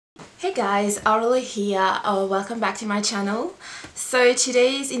Hey guys, Aurora here. Welcome back to my channel. So in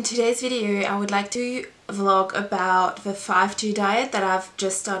today's video I would like to vlog about the 5-2 diet that I've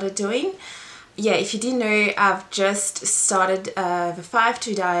just started doing. Yeah, if you didn't know, I've just started the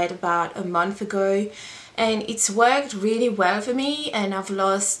 5-2 diet about a month ago, and it's worked really well for me, and I've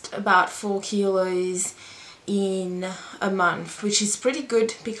lost about 4 kilos in a month, which is pretty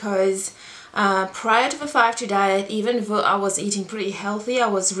good because prior to the 5-2 diet, even though I was eating pretty healthy, I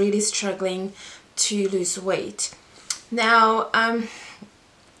was really struggling to lose weight. Now,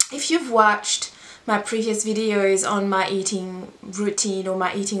 if you've watched my previous videos on my eating routine or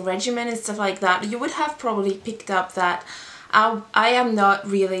my eating regimen and stuff like that, you would have probably picked up that I am not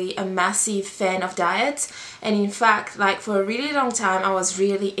really a massive fan of diets, and in fact, like, for a really long time I was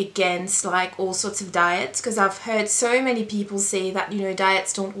really against like all sorts of diets, because I've heard so many people say that, you know,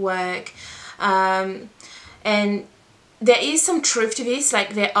 diets don't work, and there is some truth to this.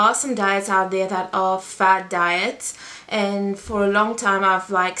 Like, there are some diets out there that are fad diets, and for a long time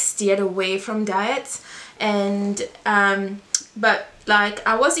I've like steered away from diets, and but like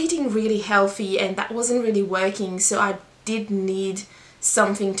I was eating really healthy and that wasn't really working, so I did need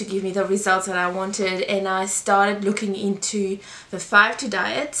something to give me the results that I wanted, and I started looking into the 5-2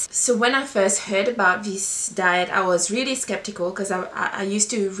 diets. So when I first heard about this diet, I was really skeptical, because I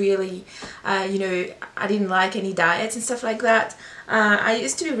used to really you know, I didn't like any diets and stuff like that. I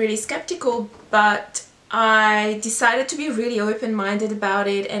used to be really skeptical, but I decided to be really open-minded about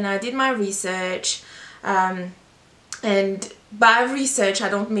it, and I did my research, and by research I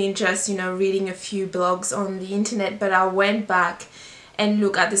don't mean just, you know, reading a few blogs on the internet, but I went back and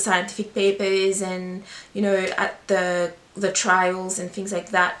looked at the scientific papers and, you know, at the trials and things like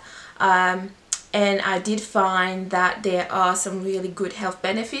that, and I did find that there are some really good health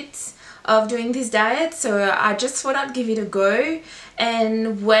benefits of doing this diet, so I just thought I'd give it a go.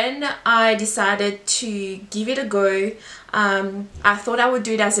 And when I decided to give it a go, I thought I would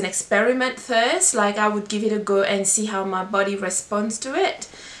do it as an experiment first. Like, I would give it a go and see how my body responds to it.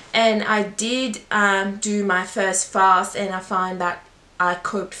 And I did do my first fast, and I find that I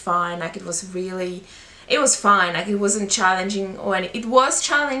coped fine. Like, it was fine. Like, it wasn't challenging or anything. It was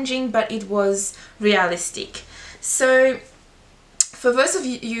challenging, but it was realistic. So for those of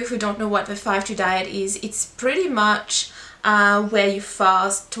you who don't know what the 5-2 diet is, it's pretty much where you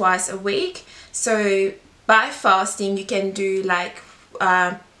fast twice a week. So by fasting, you can do like,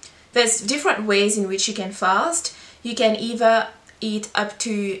 there's different ways in which you can fast. You can either eat up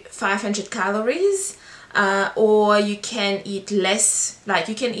to 500 calories, or you can eat less, like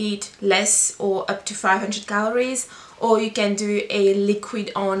you can eat less or up to 500 calories, or you can do a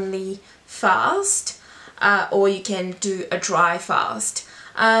liquid only fast, or you can do a dry fast.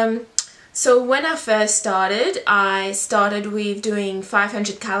 So when I first started, I started with doing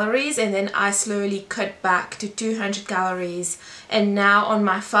 500 calories, and then I slowly cut back to 200 calories. And now on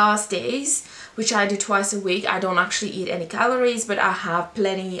my fast days, which I do twice a week, I don't actually eat any calories, but I have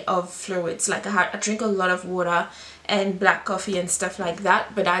plenty of fluids. Like, I drink a lot of water and black coffee and stuff like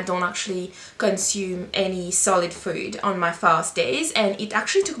that, but I don't actually consume any solid food on my fast days, and it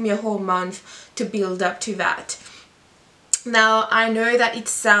actually took me a whole month to build up to that. Now, I know that it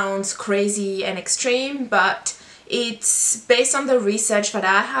sounds crazy and extreme, but it's based on the research that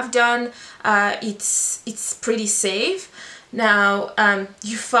I have done. It's pretty safe. Now,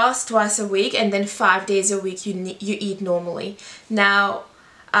 you fast twice a week, and then 5 days a week you eat normally. Now,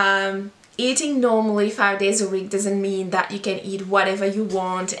 eating normally 5 days a week doesn't mean that you can eat whatever you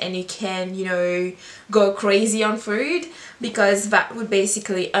want and you can, you know, go crazy on food, because that would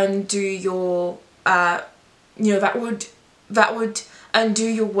basically undo your, you know, that would undo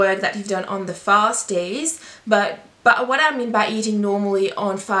your work that you've done on the fast days. But what I mean by eating normally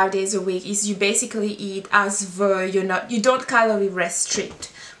on 5 days a week is you basically eat as though you don't calorie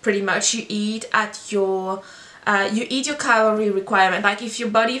restrict. Pretty much, you eat at your your calorie requirement. Like, if your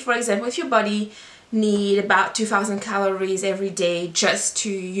body, for example, if your body need about 2,000 calories every day just to,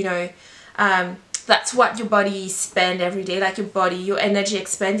 you know, that's what your body spend every day. Like, your energy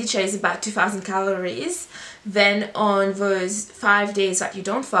expenditure is about 2,000 calories. Then on those 5 days that you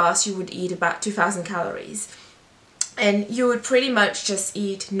don't fast, you would eat about 2,000 calories. And you would pretty much just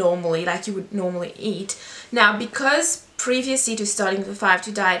eat normally, like you would normally eat. Now, because previously to starting the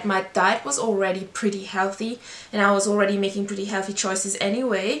 5-2 diet, my diet was already pretty healthy, and I was already making pretty healthy choices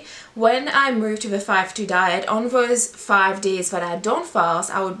anyway, when I moved to the 5-2 diet, on those 5 days that I don't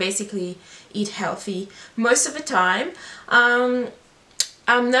fast, I would basically eat healthy most of the time.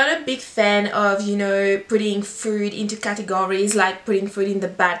 I'm not a big fan of, you know, putting food into categories, like putting food in the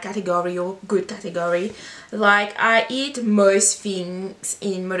bad category or good category. Like, I eat most things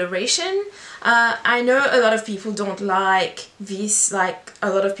in moderation. I know a lot of people don't like this, like a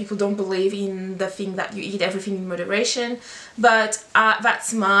lot of people don't believe in the thing that you eat everything in moderation, but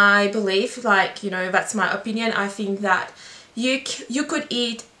that's my belief, like, you know, that's my opinion. I think that you could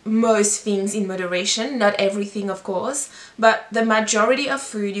eat most things in moderation, not everything of course, but the majority of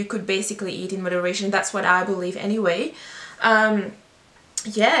food you could basically eat in moderation. That's what I believe anyway.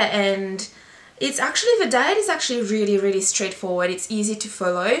 Yeah, and it's actually, the diet is actually really straightforward. It's easy to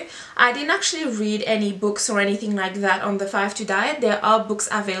follow. I didn't actually read any books or anything like that on the 5-2 diet. There are books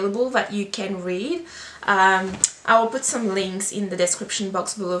available that you can read. I will put some links in the description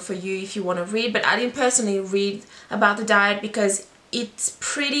box below for you if you want to read, but I didn't personally read about the diet because it's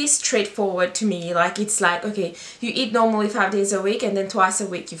pretty straightforward to me. Like, it's like, okay, you eat normally 5 days a week and then twice a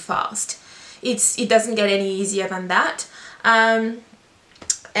week you fast. It doesn't get any easier than that.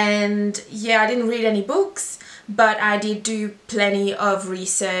 And yeah, I didn't read any books, but I did do plenty of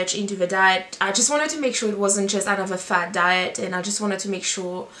research into the diet. I just wanted to make sure it wasn't just another fad diet, and I just wanted to make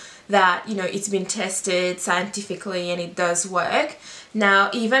sure that, you know, it's been tested scientifically and it does work. Now,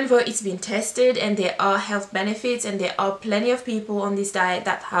 even though it's been tested and there are health benefits and there are plenty of people on this diet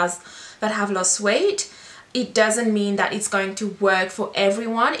that have lost weight, it doesn't mean that it's going to work for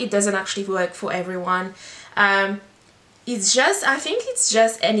everyone. It doesn't actually work for everyone. It's just, I think it's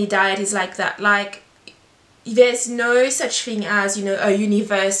just any diet is like that. Like, there's no such thing as, you know, a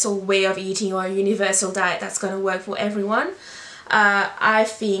universal way of eating or a universal diet that's going to work for everyone. I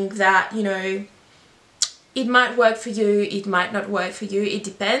think that, you know, it might work for you, it might not work for you, it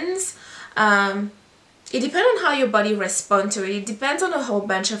depends. It depends on how your body responds to it. It depends on a whole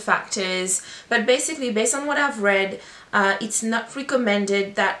bunch of factors, but basically, based on what I've read, it's not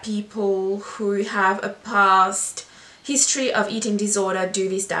recommended that people who have a past history of eating disorder do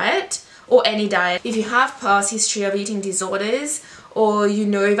this diet, or any diet. If you have past history of eating disorders, or you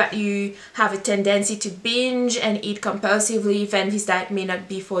know that you have a tendency to binge and eat compulsively, then this diet may not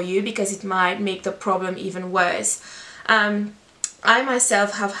be for you because it might make the problem even worse. I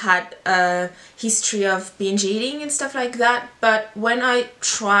myself have had a history of binge eating and stuff like that, but when I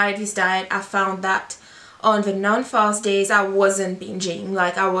tried this diet, I found that on the non-fast days I wasn't binging,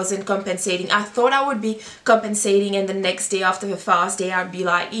 like I wasn't compensating. I thought I would be compensating, and the next day after the fast day I'd be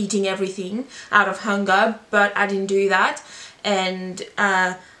like eating everything out of hunger, but I didn't do that. And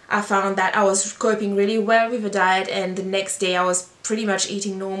I found that I was coping really well with the diet, and the next day I was pretty much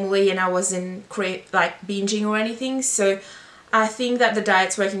eating normally and I wasn't like binging or anything. So I think that the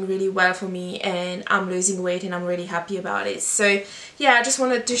diet's working really well for me and I'm losing weight and I'm really happy about it. So yeah, I just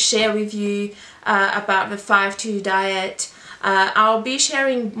wanted to share with you about the 5-2 diet. I'll be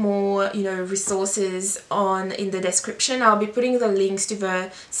sharing more, you know, resources in the description. I'll be putting the links to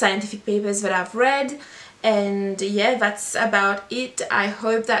the scientific papers that I've read. And yeah, that's about it. I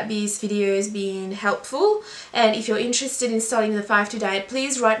hope that this video has been helpful, and if you're interested in starting the 5-2 diet,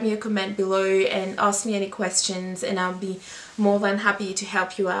 please write me a comment below and ask me any questions, and I'll be more than happy to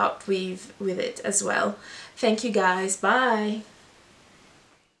help you out with it as well. Thank you guys, bye.